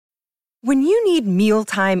When you need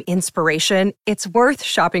mealtime inspiration, it's worth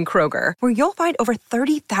shopping Kroger, where you'll find over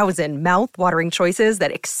 30,000 mouth-watering choices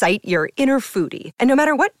that excite your inner foodie. And no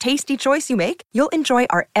matter what tasty choice you make, you'll enjoy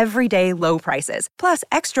our everyday low prices, plus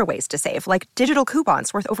extra ways to save, like digital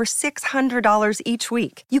coupons worth over $600 each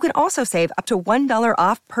week. You can also save up to $1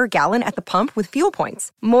 off per gallon at the pump with fuel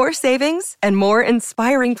points. More savings and more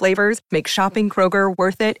inspiring flavors make shopping Kroger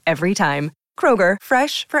worth it every time. Kroger,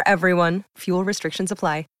 fresh for everyone. Fuel restrictions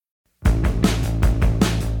apply.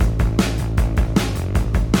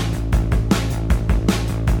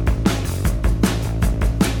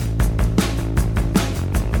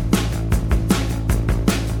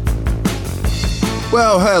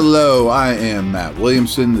 Well, hello, I am Matt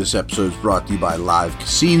Williamson. This episode is brought to you by Live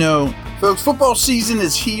Casino. Folks, football season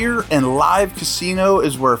is here, and Live Casino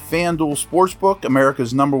is where FanDuel Sportsbook,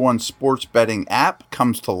 America's #1 sports betting app,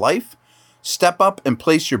 comes to life. Step up and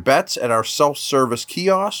place your bets at our self-service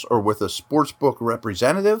kiosk or with a sportsbook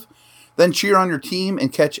representative. Then cheer on your team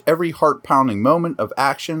and catch every heart-pounding moment of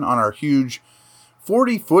action on our huge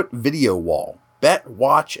 40-foot video wall. Bet,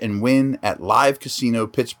 watch, and win at Live Casino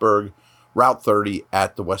Pittsburgh, Route 30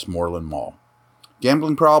 at the Westmoreland Mall.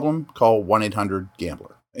 Gambling problem? Call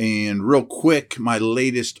 1-800-GAMBLER. And real quick, my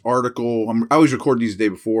latest article, I always record these the day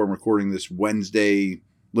before. I'm recording this Wednesday,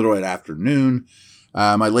 little at afternoon.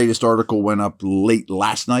 My latest article went up late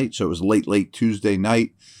last night, so it was late Tuesday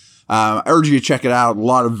night. I urge you to check it out. A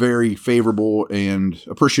lot of very favorable and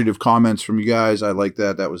appreciative comments from you guys. I like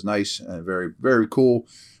that. That was nice. Very, very cool.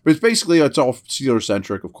 But it's all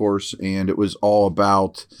Steelers-centric, of course, and it was all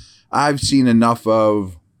about... I've seen enough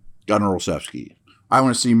of Gunnar Olszewski. I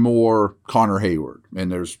want to see more Connor Hayward. And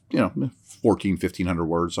there's, 1,500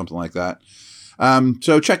 words, something like that.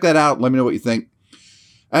 So check that out. Let me know what you think.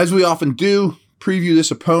 As we often do, preview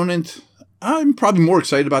this opponent. I'm probably more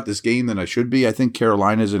excited about this game than I should be. I think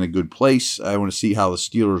Carolina's in a good place. I want to see how the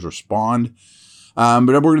Steelers respond. But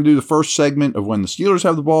we're going to do the first segment of when the Steelers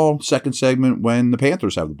have the ball, second segment when the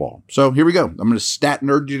Panthers have the ball. So here we go. I'm going to stat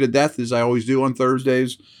nerd you to death as I always do on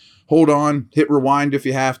Thursdays. Hold on, hit rewind if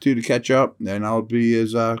you have to catch up, and I'll be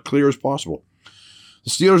as clear as possible. The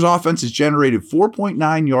Steelers' offense has generated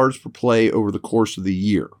 4.9 yards per play over the course of the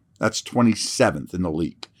year. That's 27th in the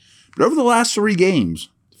league. But over the last 3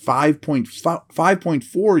 games,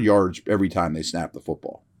 5.4 yards every time they snap the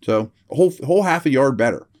football. So a whole half a yard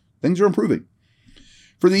better. Things are improving.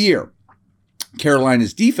 For the year,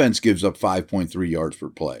 Carolina's defense gives up 5.3 yards per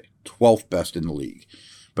play, 12th best in the league.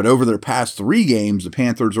 But over their past 3 games, the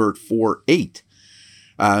Panthers are at 4.8.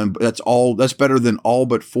 That's better than all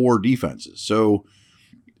but 4 defenses. So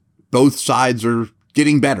both sides are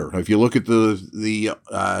getting better. If you look at the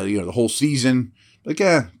whole season,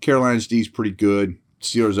 Carolina's D is pretty good.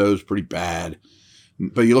 Steelers O is pretty bad.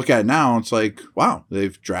 But you look at it now, it's like, wow,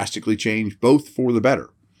 they've drastically changed both for the better.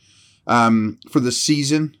 For the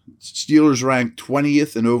season, Steelers ranked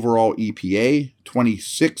 20th in overall EPA,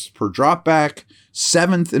 26th per dropback,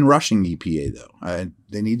 7th in rushing EPA, though.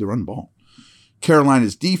 They need to run the ball.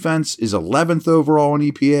 Carolina's defense is 11th overall in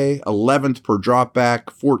EPA, 11th per dropback,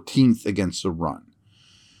 14th against the run.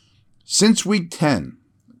 Since week 10,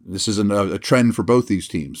 this is a trend for both these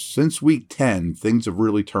teams. Since week 10, things have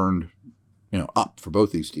really turned up for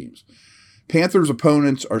both these teams. Panthers'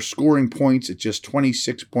 opponents are scoring points at just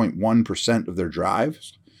 26.1% of their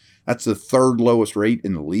drives. That's the 3rd lowest rate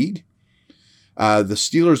in the league. The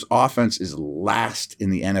Steelers' offense is last in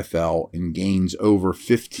the NFL in gains over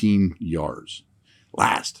 15 yards.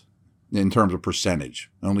 Last in terms of percentage.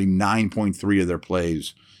 Only 9.3 of their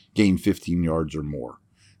plays gain 15 yards or more.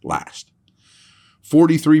 Last.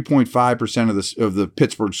 43.5% of the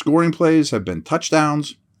Pittsburgh scoring plays have been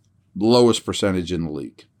touchdowns. Lowest percentage in the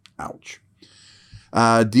league. Ouch.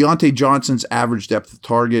 Deontay Johnson's average depth of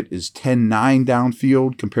target is 10.9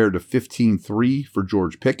 downfield compared to 15.3 for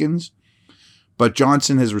George Pickens. But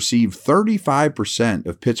Johnson has received 35%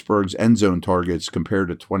 of Pittsburgh's end zone targets compared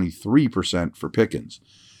to 23% for Pickens.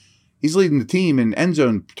 He's leading the team in end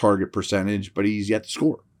zone target percentage, but he's yet to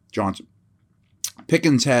score. Johnson.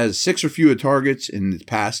 Pickens has 6 or fewer targets in the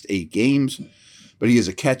past 8 games, but he has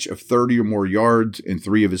a catch of 30 or more yards in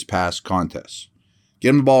 3 of his past contests. Get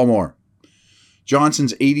him the ball more.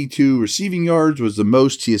 Johnson's 82 receiving yards was the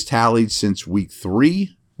most he has tallied since week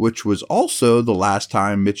 3, which was also the last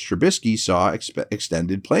time Mitch Trubisky saw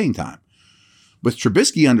extended playing time. With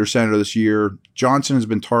Trubisky under center this year, Johnson has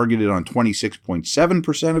been targeted on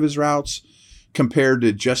 26.7% of his routes, compared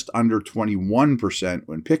to just under 21%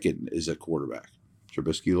 when Pickett is at quarterback.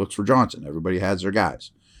 Trubisky looks for Johnson. Everybody has their guys.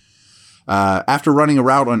 After running a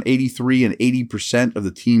route on 83 and 80% of the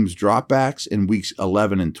team's dropbacks in weeks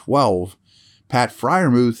 11 and 12, Pat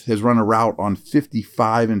Freiermuth has run a route on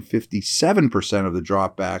 55 and 57% of the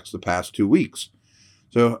dropbacks the past 2 weeks.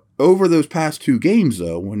 So over those past 2 games,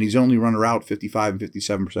 though, when he's only run a route 55 and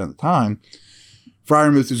 57% of the time,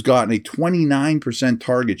 Freiermuth has gotten a 29%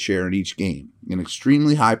 target share in each game, an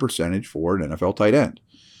extremely high percentage for an NFL tight end.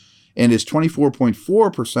 And his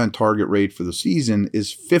 24.4% target rate for the season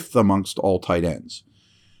is 5th amongst all tight ends.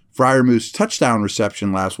 Freiermuth's touchdown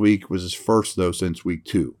reception last week was his first, though, since week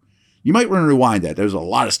 2. You might want to rewind that. There's a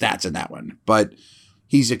lot of stats in that one. But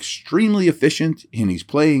he's extremely efficient, and he's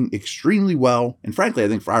playing extremely well. And frankly, I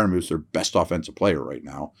think Freiermuth's their best offensive player right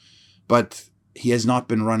now. But he has not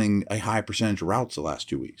been running a high percentage of routes the last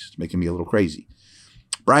 2 weeks. It's making me a little crazy.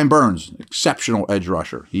 Brian Burns, exceptional edge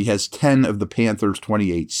rusher. He has 10 of the Panthers'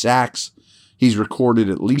 28 sacks. He's recorded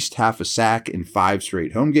at least half a sack in 5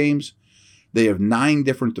 straight home games. They have 9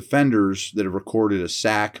 different defenders that have recorded a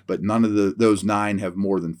sack, but none of those 9 have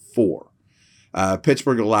more than 4.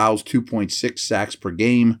 Pittsburgh allows 2.6 sacks per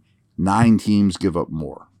game. 9 teams give up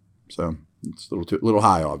more. So it's a little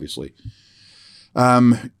high, obviously.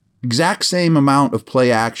 Exact same amount of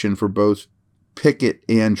play action for both Pickett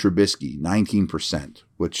and Trubisky, 19%,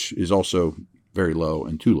 which is also very low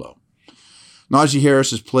and too low. Najee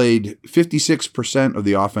Harris has played 56% of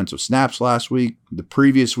the offensive snaps last week. The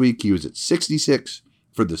previous week, he was at 66.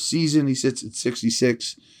 For the season, he sits at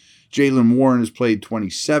 66. Jaylen Warren has played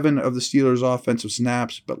 27 of the Steelers' offensive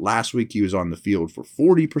snaps, but last week he was on the field for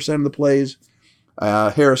 40% of the plays.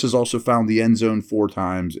 Harris has also found the end zone 4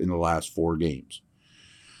 times in the last 4 games.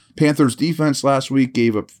 Panthers defense last week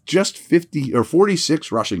gave up just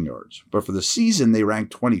 46 rushing yards, but for the season they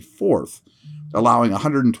ranked 24th, allowing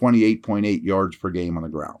 128.8 yards per game on the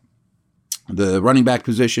ground. The running back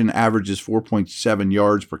position averages 4.7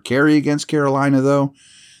 yards per carry against Carolina, though.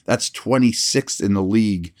 That's 26th in the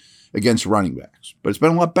league against running backs, but it's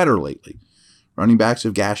been a lot better lately. Running backs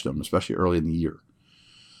have gashed them, especially early in the year.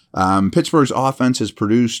 Pittsburgh's offense has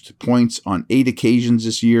produced points on 8 occasions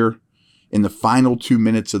this year in the final 2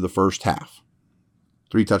 minutes of the first half.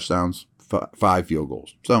 3 touchdowns, 5 field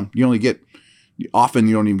goals. So you don't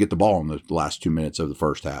even get the ball in the last 2 minutes of the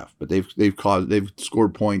first half. But they've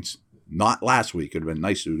scored points. Not last week. It would have been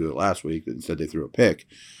nice to do it last week. Instead, they threw a pick.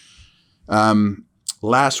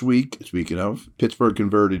 Last week, speaking of, Pittsburgh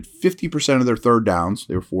converted 50% of their third downs.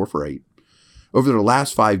 They were 4 for 8. Over their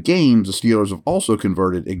last 5 games, the Steelers have also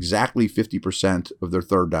converted exactly 50% of their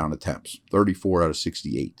third down attempts, 34 out of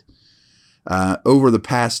 68. Over the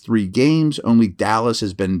past 3 games, only Dallas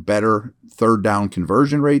has been better third down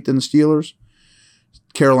conversion rate than the Steelers.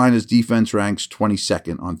 Carolina's defense ranks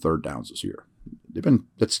 22nd on third downs this year.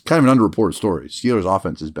 That's kind of an underreported story. Steelers'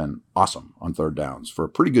 offense has been awesome on third downs for a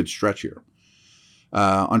pretty good stretch here.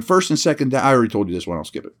 On first and second down, I already told you this one, I'll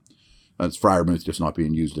skip it. It's Freiermuth just not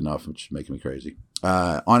being used enough, which is making me crazy.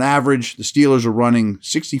 On average, the Steelers are running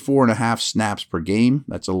 64.5 snaps per game.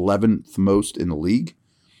 That's 11th most in the league.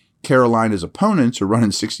 Carolina's opponents are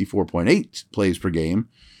running 64.8 plays per game.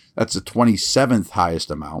 That's the 27th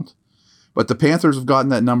highest amount. But the Panthers have gotten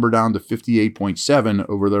that number down to 58.7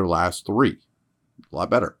 over their last 3. A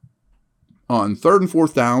lot better. On third and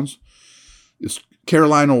fourth downs,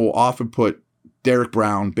 Carolina will often put Derek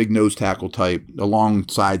Brown, big nose tackle type,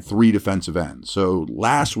 alongside 3 defensive ends. So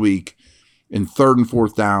last week, in third and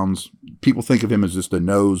fourth downs, people think of him as just a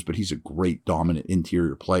nose, but he's a great dominant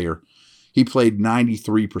interior player. He played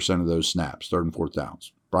 93% of those snaps, third and fourth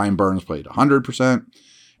downs. Brian Burns played 100%.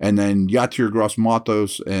 And then Yatir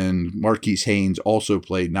Gross-Matos and Marquise Haynes also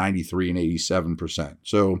played 93 and 87%.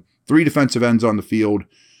 So 3 defensive ends on the field.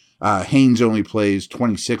 Haynes only plays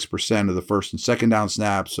 26% of the first and second down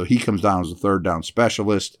snaps, so he comes down as a third down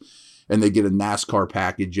specialist. And they get a NASCAR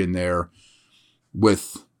package in there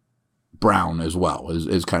with Brown as well,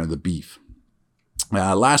 as kind of the beef.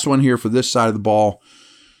 Last one here for this side of the ball.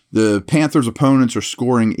 The Panthers' opponents are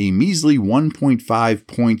scoring a measly 1.5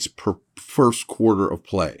 points per first quarter of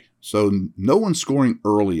play. So no one's scoring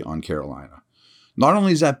early on Carolina. Not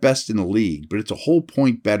only is that best in the league, but it's a whole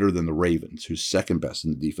point better than the Ravens, who's second best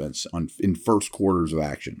in the defense in first quarters of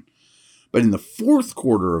action. But in the fourth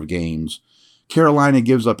quarter of games, Carolina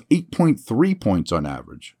gives up 8.3 points on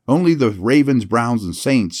average. Only the Ravens, Browns, and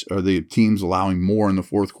Saints are the teams allowing more in the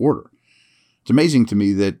fourth quarter. It's amazing to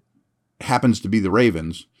me that happens to be the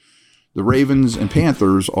Ravens. The Ravens and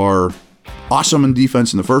Panthers are awesome in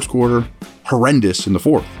defense in the first quarter, horrendous in the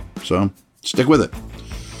fourth. So stick with it.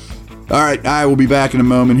 All right, I will be back in a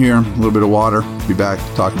moment here. A little bit of water. Be back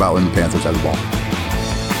to talk about when the Panthers have the ball.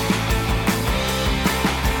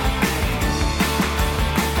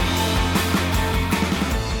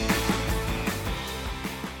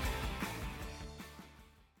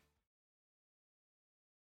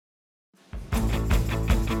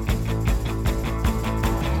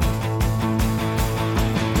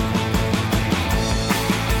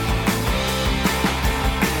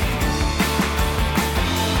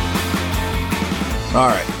 All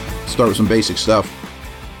right, start with some basic stuff.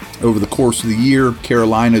 Over the course of the year,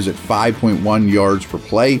 Carolina's at 5.1 yards per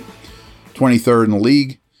play, 23rd in the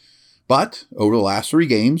league. But over the last 3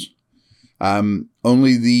 games, they're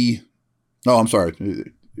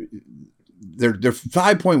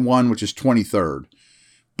 5.1, which is 23rd.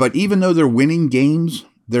 But even though they're winning games,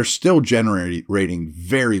 they're still generating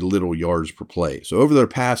very little yards per play. So over their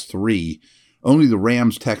past 3, only the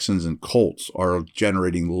Rams, Texans, and Colts are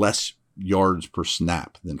generating less yards per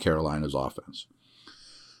snap than Carolina's offense.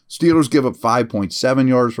 Steelers give up 5.7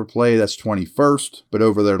 yards per play. That's 21st. But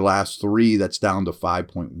over their last 3, that's down to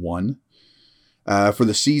 5.1. For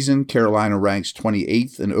the season, Carolina ranks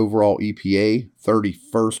 28th in overall EPA,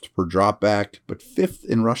 31st per dropback, but 5th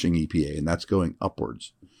in rushing EPA, and that's going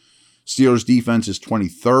upwards. Steelers defense is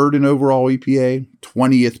 23rd in overall EPA,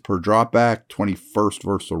 20th per dropback, 21st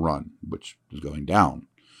versus the run, which is going down.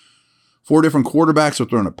 4 different quarterbacks have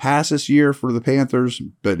thrown a pass this year for the Panthers,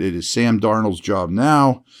 but it is Sam Darnold's job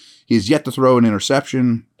now. He has yet to throw an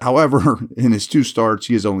interception. However, in his 2 starts,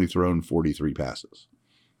 he has only thrown 43 passes.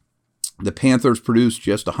 The Panthers produced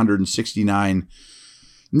just 169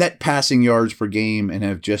 net passing yards per game and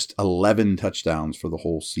have just 11 touchdowns for the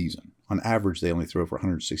whole season. On average, they only throw for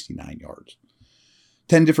 169 yards.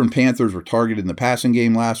 10 different Panthers were targeted in the passing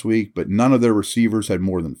game last week, but none of their receivers had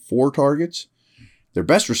more than 4 targets. Their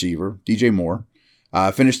best receiver, DJ Moore,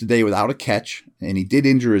 finished the day without a catch, and he did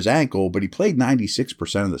injure his ankle, but he played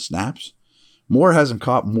 96% of the snaps. Moore hasn't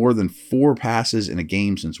caught more than 4 passes in a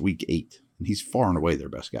game since week 8, and he's far and away their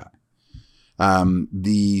best guy.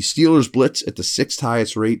 The Steelers blitz at the 6th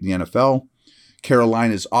highest rate in the NFL.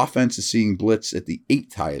 Carolina's offense is seeing blitz at the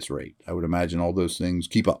 8th highest rate. I would imagine all those things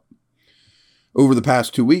keep up. Over the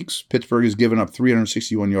past 2 weeks, Pittsburgh has given up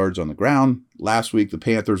 361 yards on the ground. Last week, the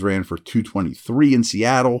Panthers ran for 223 in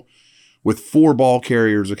Seattle, with 4 ball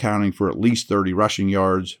carriers accounting for at least 30 rushing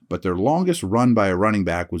yards, but their longest run by a running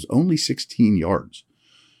back was only 16 yards.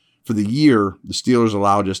 For the year, the Steelers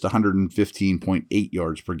allow just 115.8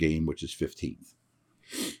 yards per game, which is 15th.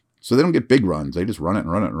 So they don't get big runs. They just run it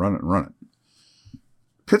and run it and run it and run it.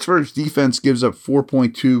 Pittsburgh's defense gives up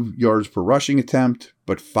 4.2 yards per rushing attempt,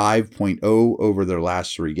 but 5.0 over their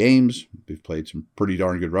last 3 games. They've played some pretty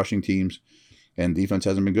darn good rushing teams, and defense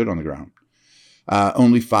hasn't been good on the ground.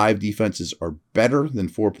 Only 5 defenses are better than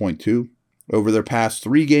 4.2. Over their past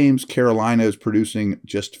 3 games, Carolina is producing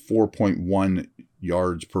just 4.1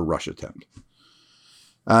 yards per rush attempt.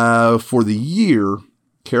 For the year,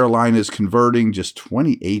 Carolina is converting just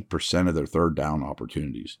 28% of their third down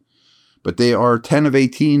opportunities. But they are 10 of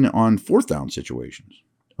 18 on 4th down situations.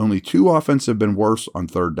 Only 2 offenses have been worse on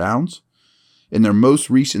 3rd downs. In their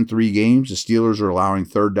most recent 3 games, the Steelers are allowing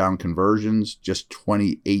 3rd down conversions just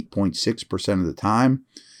 28.6% of the time,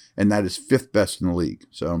 and that is 5th best in the league.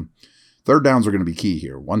 So 3rd downs are going to be key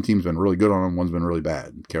here. One team's been really good on them, one's been really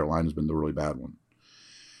bad. Carolina's been the really bad one.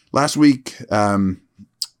 Last week,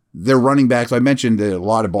 their running backs, I mentioned a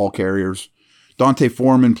lot of ball carriers. Dante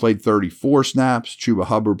Foreman played 34 snaps, Chuba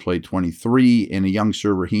Hubbard played 23, and a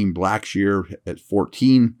youngster, Raheem Blackshear, at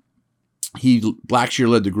 14. Blackshear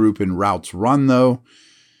led the group in routes run, though,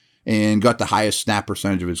 and got the highest snap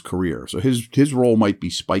percentage of his career. So his role might be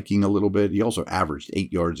spiking a little bit. He also averaged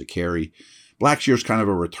 8 yards a carry. Blackshear's kind of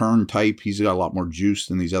a return type. He's got a lot more juice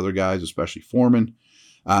than these other guys, especially Foreman.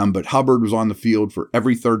 But Hubbard was on the field for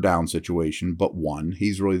every 3rd down situation but 1.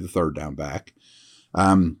 He's really the 3rd down back.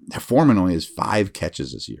 Foreman only has 5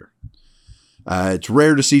 catches this year. It's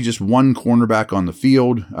rare to see just 1 cornerback on the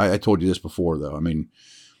field. I told you this before, though. I mean,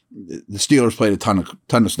 the Steelers played a ton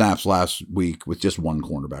of snaps last week with just 1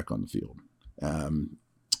 cornerback on the field.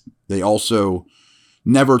 They also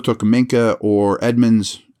never took Minkah or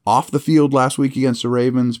Edmonds off the field last week against the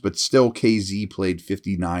Ravens, but still KZ played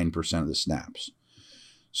 59% of the snaps.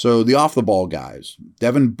 So the off-the-ball guys,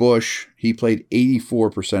 Devin Bush, he played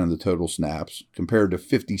 84% of the total snaps, compared to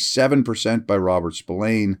 57% by Robert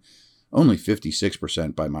Spillane, only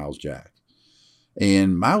 56% by Myles Jack.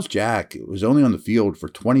 And Myles Jack was only on the field for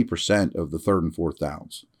 20% of the 3rd and 4th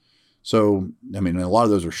downs. So, I mean, a lot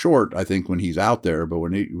of those are short, I think, when he's out there, but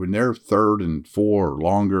when they're 3rd and 4 or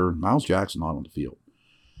longer, Myles Jack's not on the field.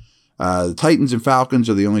 The Titans and Falcons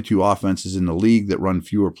are the only 2 offenses in the league that run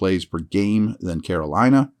fewer plays per game than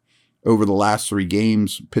Carolina. Over the last 3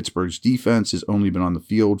 games, Pittsburgh's defense has only been on the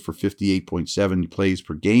field for 58.7 plays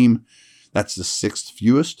per game. That's the 6th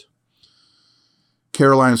fewest.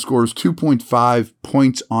 Carolina scores 2.5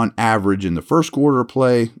 points on average in the first quarter of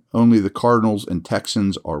play. Only the Cardinals and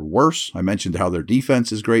Texans are worse. I mentioned how their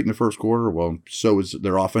defense is great in the first quarter. Well, so is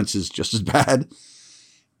their offense is just as bad.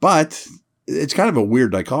 But it's kind of a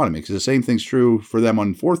weird dichotomy because the same thing's true for them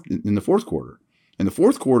in the fourth quarter. In the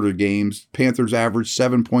fourth quarter games, Panthers averaged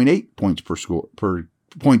 7.8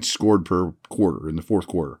 points scored per quarter in the fourth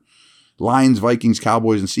quarter. Lions, Vikings,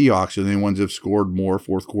 Cowboys, and Seahawks are the only ones that have scored more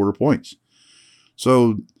fourth quarter points.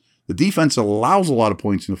 So the defense allows a lot of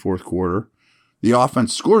points in the fourth quarter. The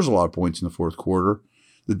offense scores a lot of points in the fourth quarter.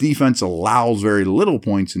 The defense allows very little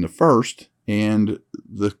points in the first, and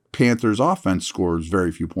the Panthers offense scores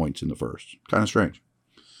very few points in the first. Kind of strange.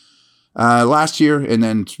 Last year, and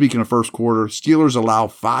then speaking of first quarter, Steelers allow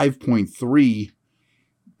 5.3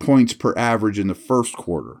 points per average in the first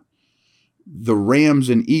quarter. The Rams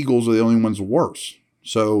and Eagles are the only ones worse.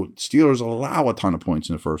 So Steelers allow a ton of points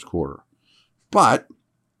in the first quarter. But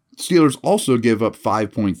Steelers also give up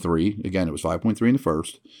 5.3. Again, it was 5.3 in the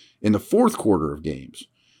first. In the fourth quarter of games.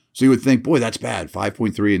 So you would think, boy, that's bad.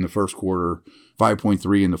 5.3 in the first quarter,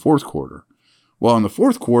 5.3 in the fourth quarter. Well, in the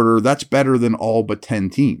fourth quarter, that's better than all but 10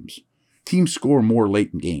 teams. Teams score more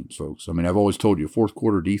late in games, folks. I mean, I've always told you, fourth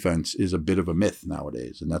quarter defense is a bit of a myth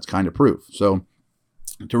nowadays, and that's kind of proof. So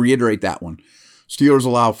to reiterate that one, Steelers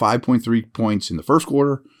allow 5.3 points in the first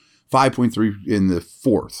quarter, 5.3 in the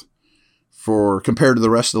fourth. Compared to the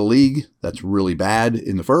rest of the league, that's really bad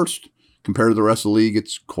in the first. Compared to the rest of the league,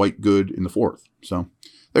 it's quite good in the fourth. So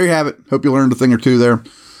there you have it. Hope you learned a thing or two there.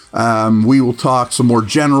 We will talk some more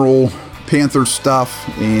general Panthers stuff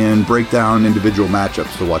and break down individual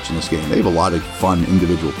matchups to watch in this game. They have a lot of fun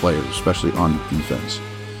individual players, especially on defense.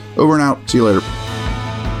 Over and out. See you later.